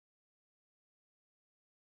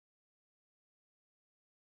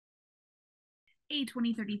Hey,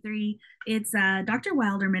 2033, it's Dr.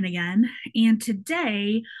 Wilderman again, and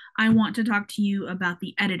today I want to talk to you about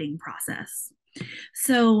the editing process.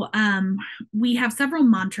 So, we have several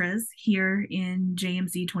mantras here in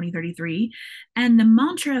JMC 2033, and the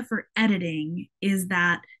mantra for editing is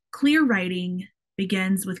that clear writing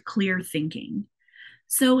begins with clear thinking.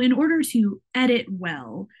 So, in order to edit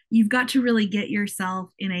well, you've got to really get yourself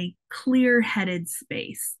in a clear headed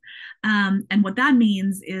space. And what that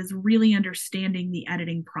means is really understanding the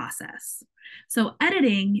editing process. So,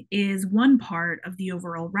 editing is one part of the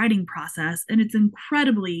overall writing process, and it's an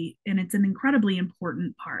incredibly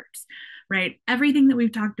important part, right? Everything that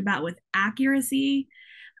we've talked about with accuracy,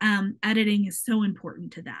 editing is so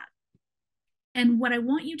important to that. And what I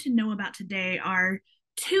want you to know about today are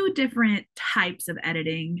two different types of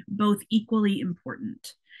editing, both equally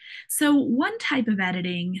important. So, one type of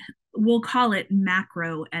editing, we'll call it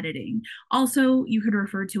macro editing. Also, you could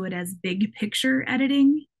refer to it as big picture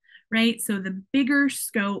editing, right? So, the bigger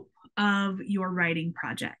scope of your writing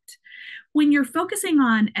project. When you're focusing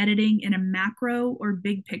on editing in a macro or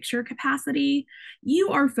big picture capacity, you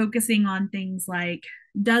are focusing on things like,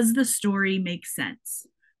 does the story make sense?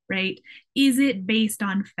 Right? Is it based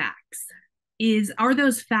on facts? Are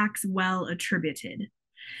those facts well attributed?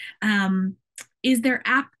 Um, is there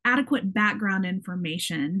adequate background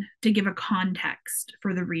information to give a context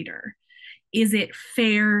for the reader? Is it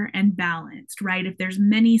fair and balanced, right? If there's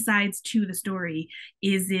many sides to the story,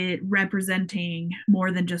 is it representing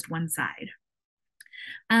more than just one side?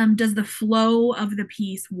 Does the flow of the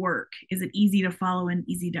piece work? Is it easy to follow and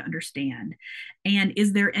easy to understand? And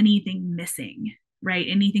is there anything missing? Right?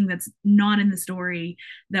 Anything that's not in the story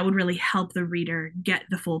that would really help the reader get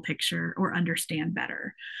the full picture or understand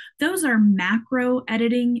better. Those are macro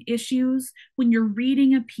editing issues when you're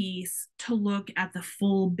reading a piece to look at the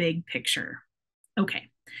full big picture.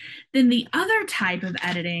 Okay. Then the other type of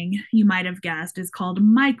editing you might have guessed is called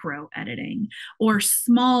micro editing or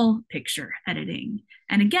small picture editing.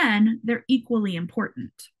 And again, they're equally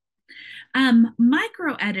important.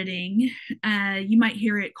 Micro editing, you might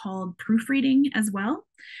hear it called proofreading as well,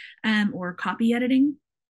 or copy editing.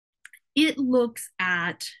 It looks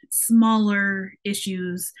at smaller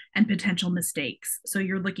issues and potential mistakes. So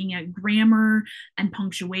you're looking at grammar and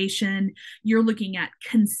punctuation. You're looking at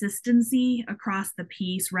consistency across the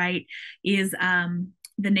piece, right? Is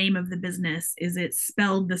the name of the business, is it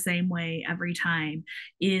spelled the same way every time?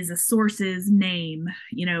 Is a source's name,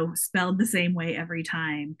 spelled the same way every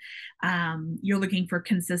time? You're looking for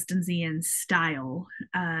consistency and style,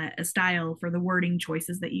 a style for the wording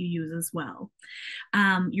choices that you use as well.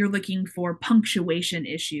 You're looking for punctuation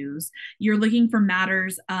issues. You're looking for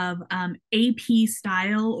matters of AP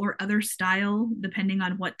style or other style, depending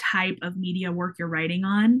on what type of media work you're writing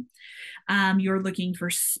on. You're looking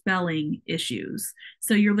for spelling issues.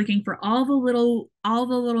 So you're looking for all the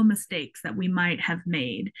little mistakes that we might have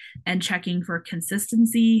made and checking for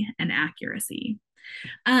consistency and accuracy.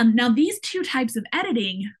 Now, these two types of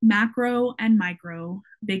editing, macro and micro,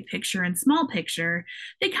 big picture and small picture,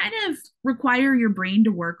 they kind of require your brain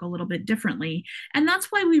to work a little bit differently. And that's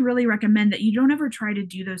why we really recommend that you don't ever try to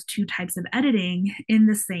do those two types of editing in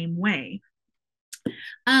the same way.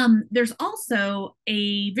 There's also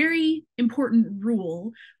a very important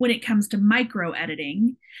rule when it comes to micro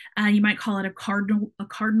editing. You might call it a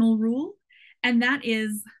cardinal rule, and that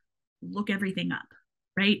is look everything up,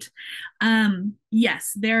 right?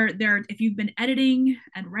 Yes, there. If you've been editing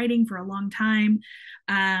and writing for a long time,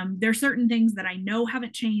 there are certain things that I know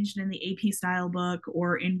haven't changed in the AP style book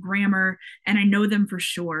or in grammar, and I know them for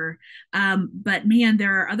sure. But man,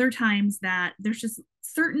 there are other times that there's just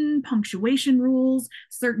certain punctuation rules,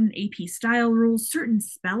 certain AP style rules, certain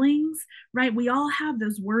spellings, right? We all have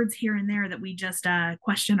those words here and there that we just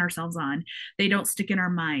question ourselves on. They don't stick in our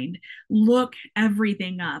mind. Look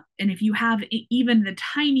everything up. And if you have even the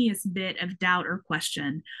tiniest bit of doubt or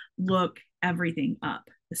question, look everything up,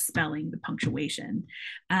 the spelling, the punctuation.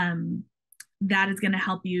 That is going to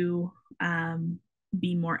help you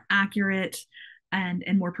be more accurate and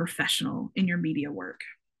more professional in your media work.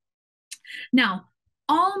 Now,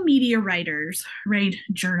 all media writers, right?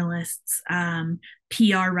 Journalists,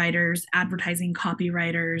 PR writers, advertising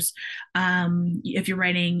copywriters, if you're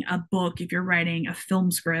writing a book, if you're writing a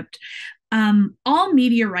film script, all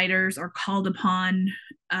media writers are called upon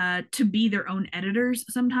to be their own editors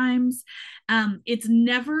sometimes. It's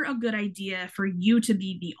never a good idea for you to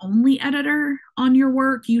be the only editor on your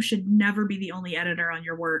work. You should never be the only editor on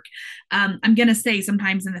your work. I'm going to say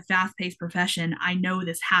sometimes in the fast paced profession, I know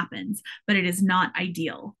this happens, but it is not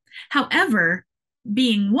ideal. However,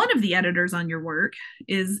 being one of the editors on your work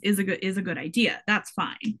is a good idea. That's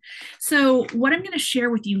fine. So what I'm going to share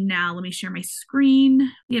with you now, let me share my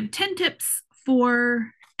screen. We have 10 tips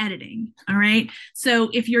for editing. All right. So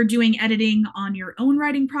if you're doing editing on your own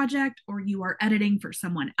writing project or you are editing for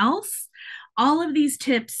someone else, all of these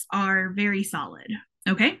tips are very solid.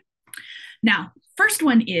 Okay. Now, first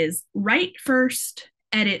one is write first,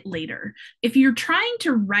 edit later. If you're trying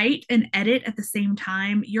to write and edit at the same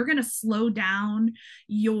time, you're going to slow down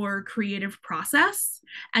your creative process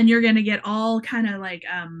and you're going to get all kind of like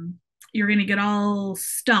you're going to get all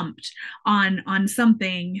stumped on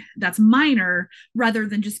something that's minor rather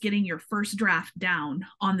than just getting your first draft down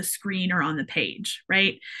on the screen or on the page,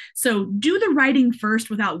 right? So do the writing first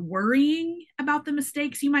without worrying about the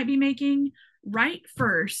mistakes you might be making. Write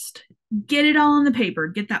first, get it all on the paper,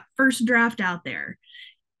 get that first draft out there,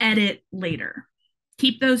 edit later.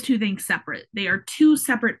 Keep those two things separate. They are two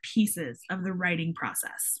separate pieces of the writing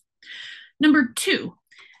process. Number two,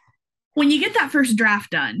 when you get that first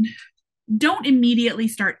draft done, don't immediately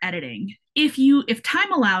start editing. If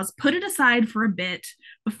time allows, put it aside for a bit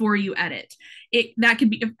before you edit. That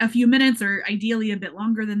could be a few minutes or ideally a bit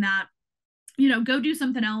longer than that. Go do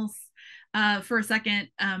something else for a second,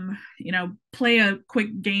 play a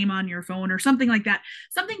quick game on your phone or something like that,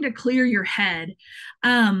 something to clear your head,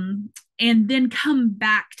 and then come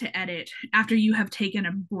back to edit after you have taken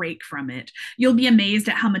a break from it. You'll be amazed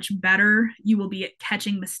at how much better you will be at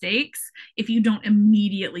catching mistakes if you don't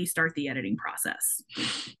immediately start the editing process.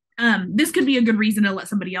 This could be a good reason to let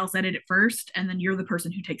somebody else edit it first, and then you're the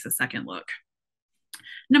person who takes a second look.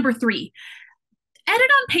 Number three, edit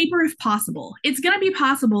on paper if possible. It's going to be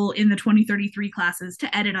possible in the 2033 classes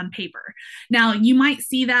to edit on paper. Now, you might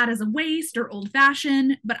see that as a waste or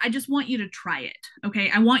old-fashioned, but I just want you to try it,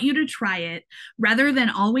 okay? I want you to try it rather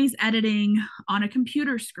than always editing on a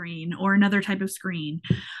computer screen or another type of screen.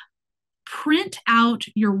 Print out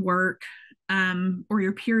your work or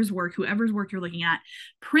your peers' work, whoever's work you're looking at,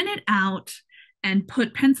 print it out and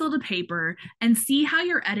put pencil to paper and see how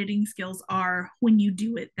your editing skills are when you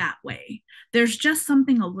do it that way. There's just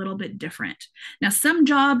something a little bit different. Now, some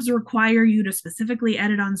jobs require you to specifically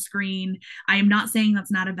edit on screen. I am not saying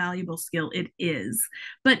that's not a valuable skill. It is.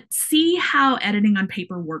 But see how editing on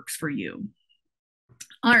paper works for you.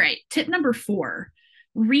 All right, tip number 4,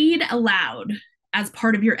 read aloud as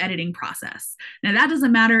part of your editing process. Now, that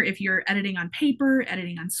doesn't matter if you're editing on paper,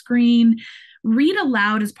 editing on screen. Read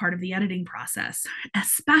aloud as part of the editing process,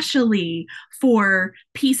 especially for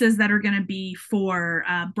pieces that are going to be for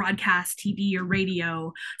broadcast TV or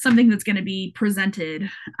radio, something that's going to be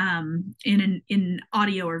presented in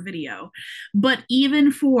audio or video. But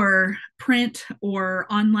even for print or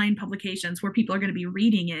online publications where people are going to be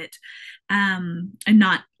reading it and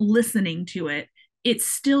not listening to it, it's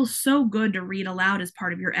still so good to read aloud as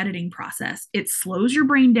part of your editing process. It slows your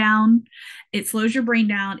brain down.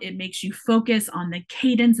 It makes you focus on the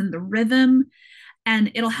cadence and the rhythm,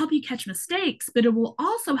 and it'll help you catch mistakes, but it will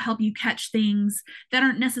also help you catch things that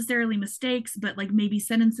aren't necessarily mistakes, but like maybe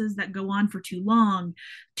sentences that go on for too long,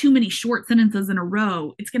 too many short sentences in a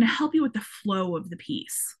row. It's going to help you with the flow of the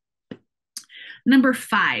piece. Number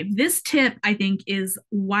 5, this tip I think is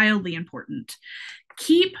wildly important.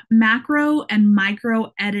 Keep macro and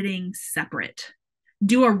micro editing separate.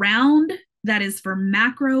 Do a round that is for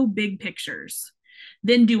macro big pictures.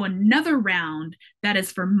 Then do another round that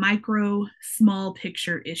is for micro small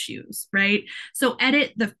picture issues, right? So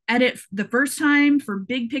edit the first time for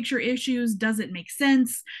big picture issues. Does it make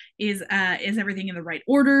sense? Is everything in the right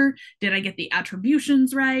order? Did I get the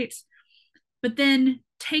attributions right? But then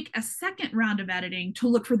take a second round of editing to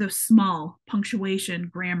look for those small punctuation,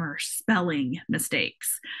 grammar, spelling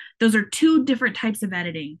mistakes. Those are 2 different types of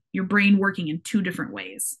editing, your brain working in 2 different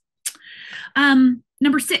ways.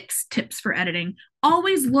 Number 6, tips for editing.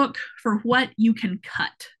 Always look for what you can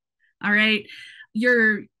cut. All right.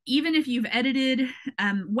 Even if you've edited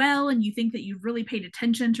well and you think that you've really paid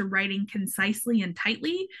attention to writing concisely and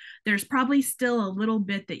tightly, there's probably still a little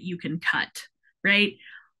bit that you can cut, right?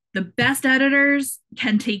 The best editors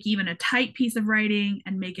can take even a tight piece of writing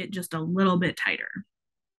and make it just a little bit tighter.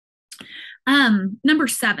 Number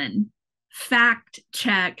 7, fact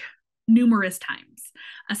check numerous times,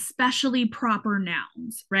 especially proper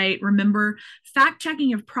nouns, right? Remember, fact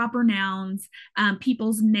checking of proper nouns,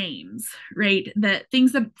 people's names, right? The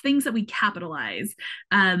things that we capitalize,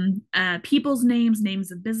 people's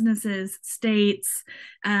names of businesses, states,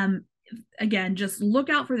 again, just look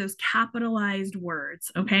out for those capitalized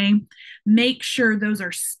words, okay? Make sure those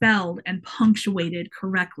are spelled and punctuated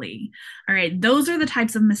correctly. All right, those are the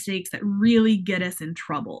types of mistakes that really get us in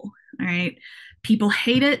trouble, All right. People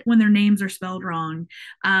hate it when their names are spelled wrong.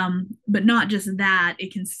 But not just that,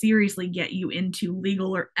 it can seriously get you into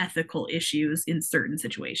legal or ethical issues in certain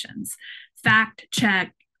situations. Fact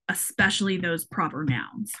check, especially those proper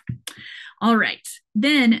nouns. All right.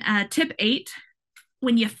 Then, tip 8,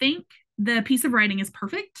 when you think the piece of writing is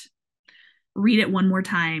perfect, read it one more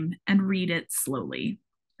time and read it slowly.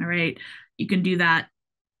 All right. You can do that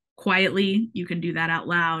quietly, you can do that out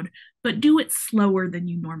loud, but do it slower than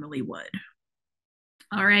you normally would.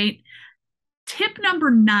 All right. Tip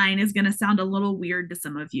number 9 is going to sound a little weird to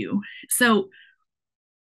some of you. So,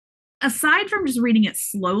 aside from just reading it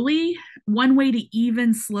slowly, one way to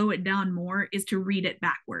even slow it down more is to read it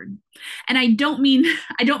backward. And I don't mean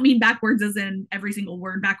backwards as in every single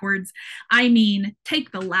word backwards. I mean,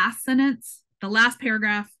 take the last sentence, the last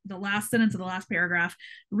paragraph, the last sentence of the last paragraph,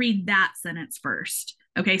 read that sentence first.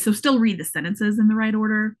 Okay, so still read the sentences in the right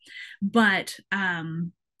order, but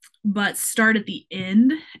start at the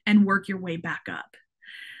end and work your way back up.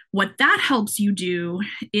 What that helps you do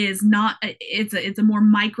is not, it's a more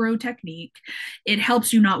micro technique. It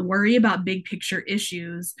helps you not worry about big picture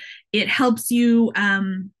issues. It helps you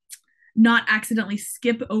not accidentally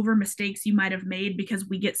skip over mistakes you might have made, because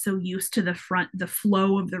we get so used to the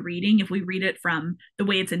flow of the reading if we read it from the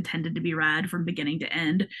way it's intended to be read from beginning to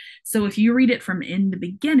end. So if you read it from end to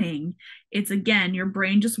beginning, it's, again, your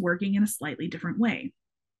brain just working in a slightly different way.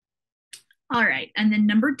 All right. And then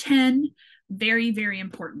number 10, very, very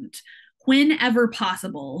important. Whenever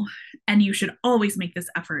possible, and you should always make this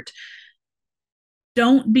effort,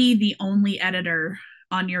 don't be the only editor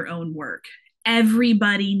on your own work.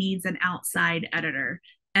 Everybody needs an outside editor.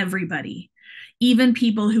 Everybody, even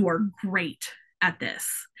people who are great at this.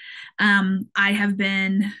 I have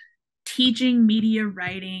been teaching media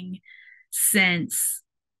writing since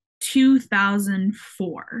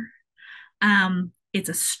 2004. It's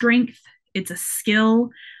a strength, it's a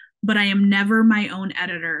skill, but I am never my own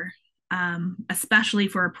editor, especially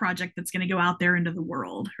for a project that's going to go out there into the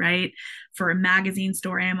world, right? For a magazine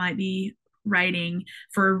story I might be writing,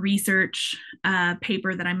 for a research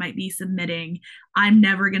paper that I might be submitting, I'm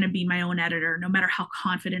never going to be my own editor, no matter how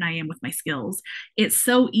confident I am with my skills. It's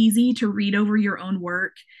so easy to read over your own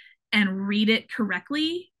work and read it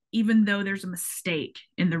correctly, even though there's a mistake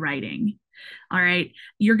in the writing. All right.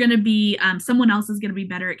 You're going to be, someone else is going to be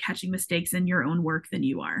better at catching mistakes in your own work than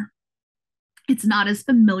you are. It's not as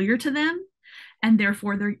familiar to them, and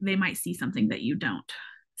therefore they might see something that you don't.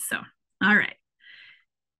 So, all right.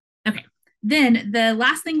 Okay. Then the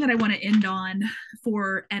last thing that I want to end on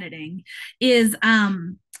for editing is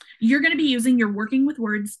you're going to be using your working with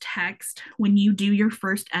words text when you do your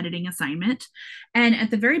first editing assignment. And at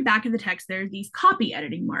the very back of the text, there are these copy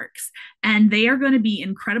editing marks, and they are going to be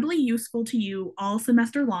incredibly useful to you all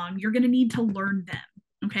semester long. You're going to need to learn them.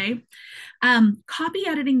 Okay. Copy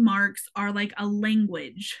editing marks are like a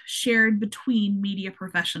language shared between media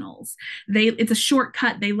professionals. It's a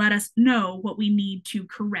shortcut. They let us know what we need to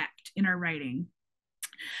correct in our writing.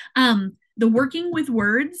 The Working with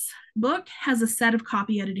Words book has a set of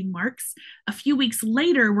copy editing marks. A few weeks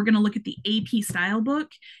later, we're going to look at the AP style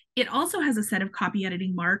book. It also has a set of copy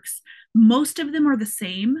editing marks. Most of them are the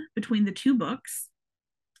same between the two books.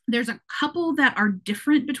 There's a couple that are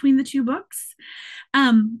different between the two books.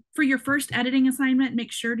 For your first editing assignment,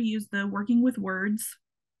 make sure to use the Working with Words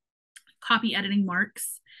copy editing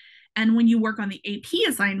marks. And when you work on the AP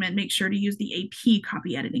assignment, make sure to use the AP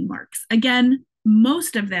copy editing marks. Again,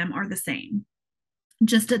 most of them are the same,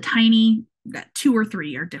 just a tiny 2 or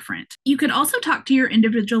 3 are different. You could also talk to your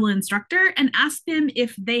individual instructor and ask them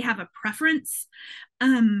if they have a preference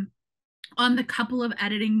on the couple of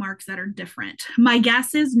editing marks that are different. My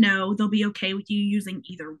guess is no, they'll be okay with you using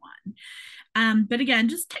either one. But again,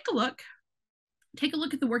 just take a look. Take a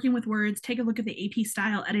look at the Working with Words, take a look at the AP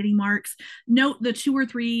style editing marks, note the 2 or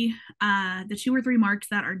 3 marks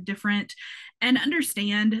that are different, and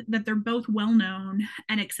understand that they're both well known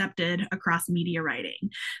and accepted across media writing.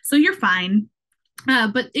 So you're fine.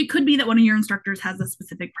 But it could be that one of your instructors has a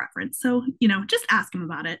specific preference. So, just ask them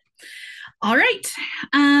about it. All right.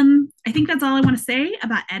 I think that's all I want to say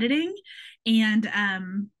about editing. And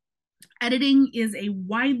editing is a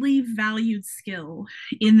widely valued skill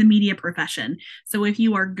in the media profession. So if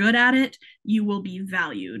you are good at it, you will be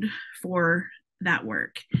valued for that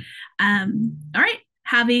work. All right.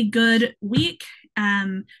 Have a good week.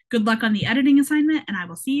 Good luck on the editing assignment, and I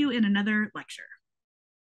will see you in another lecture.